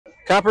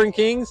Copper and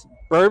Kings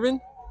Bourbon,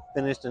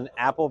 finished in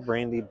apple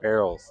brandy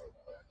barrels.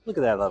 Look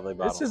at that lovely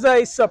bottle. This is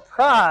a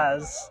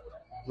surprise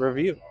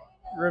review.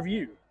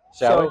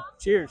 Shall we?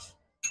 Cheers.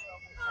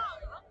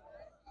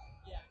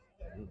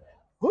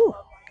 Whew.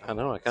 I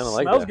know. I kind of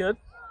like that. Smells good.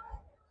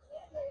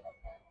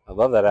 I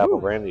love that apple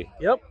brandy.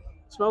 Yep.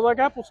 Smells like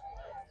apples.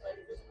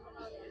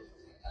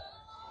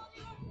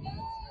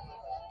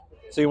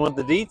 So you want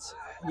the deets?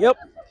 Yep.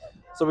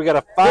 So we got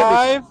a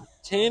 5,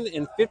 10,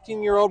 and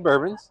 15-year-old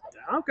bourbons.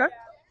 Okay.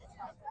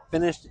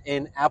 Finished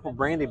in apple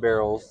brandy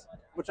barrels,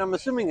 which I'm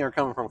assuming are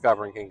coming from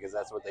Copper and King because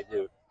that's what they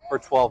do, for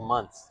 12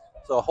 months.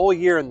 So a whole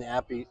year in the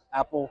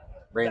apple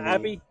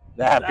brandy.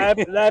 The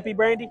apple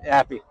brandy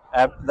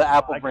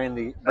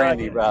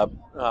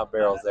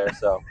barrels there.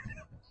 So,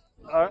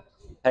 all right.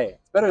 Hey,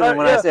 it's better than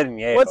when I said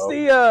yeah. What's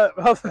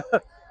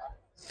the?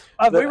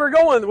 We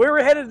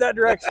were headed that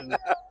direction.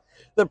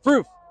 The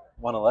proof,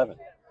 111.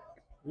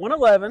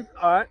 111.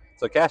 All right.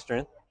 So cask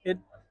strength. It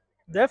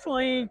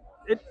definitely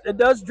it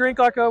does drink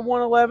like a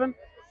 111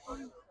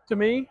 to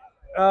me.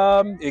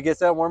 It gets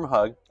that warm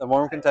hug, the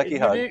warm Kentucky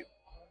hug.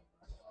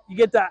 You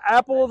get the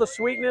apple, the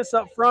sweetness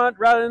up front,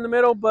 right in the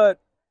middle, but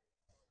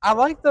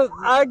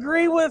I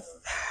agree with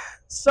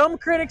some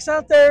critics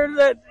out there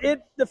that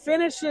the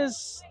finish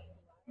is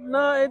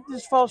it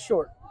just falls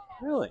short.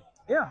 Really?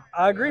 Yeah,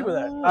 I agree with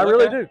that. I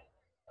really do.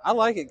 I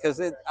like it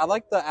because I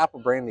like the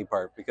apple brandy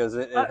part because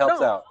it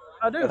helps out.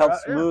 I do. It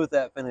helps smooth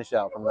that finish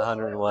out from the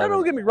 111.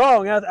 Don't get me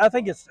wrong. I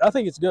think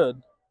it's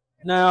good.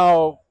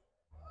 Now,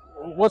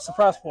 what's the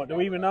price point? Do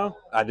we even know?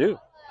 I do.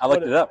 I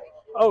looked it up.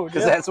 Oh,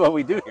 because that's what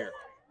we do here.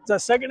 Is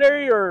that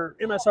secondary or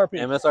MSRP?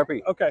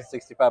 MSRP. Okay.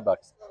 $65.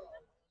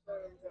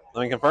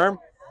 Let me confirm.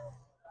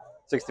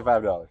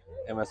 $65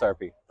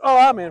 MSRP. Oh,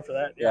 I'm in for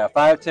that. Yeah,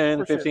 5,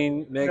 10,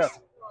 15 mixed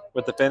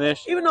with the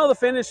finish. Even though the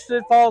finish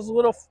falls a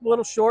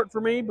little short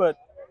for me, but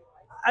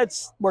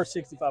it's worth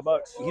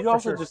 $65. You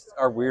also just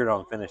are weird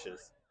on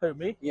finishes. Who,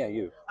 me? Yeah,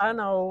 you. I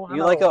know.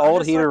 You like an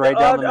old heater right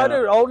down the middle.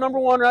 I do. Old number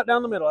 1 right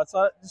down the middle.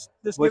 That's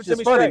just which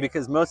is funny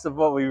because most of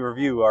what we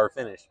review are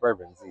finished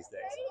bourbons these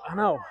days. I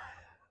know.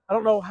 I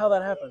don't know how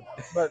that happened,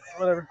 but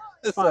whatever.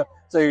 It's fine.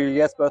 So you're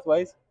yes both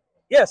ways?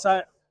 Yes,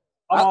 I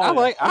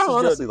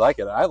honestly like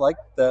it. I like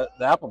the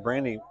apple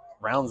brandy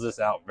rounds this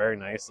out very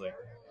nicely.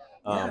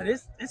 Yeah,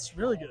 it's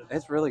really good.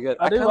 It's really good.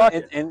 I do like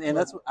it. And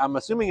that's, I'm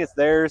assuming it's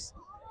theirs,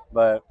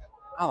 but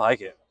I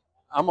like it.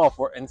 I'm all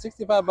for it. And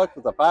 $65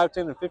 with a 5,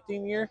 10, and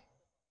 15 year.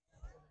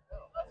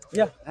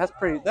 Yeah, that's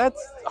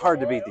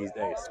hard to beat these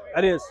days.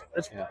 It is.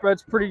 It's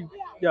pretty.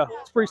 Yeah,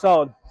 it's pretty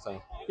solid.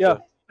 So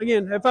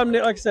again, if I'm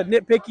like I said,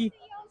 nitpicky,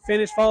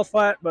 finish falls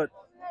flat, but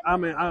I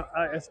mean,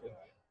 it's good.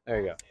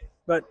 There you go.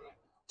 But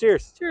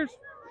cheers. Cheers.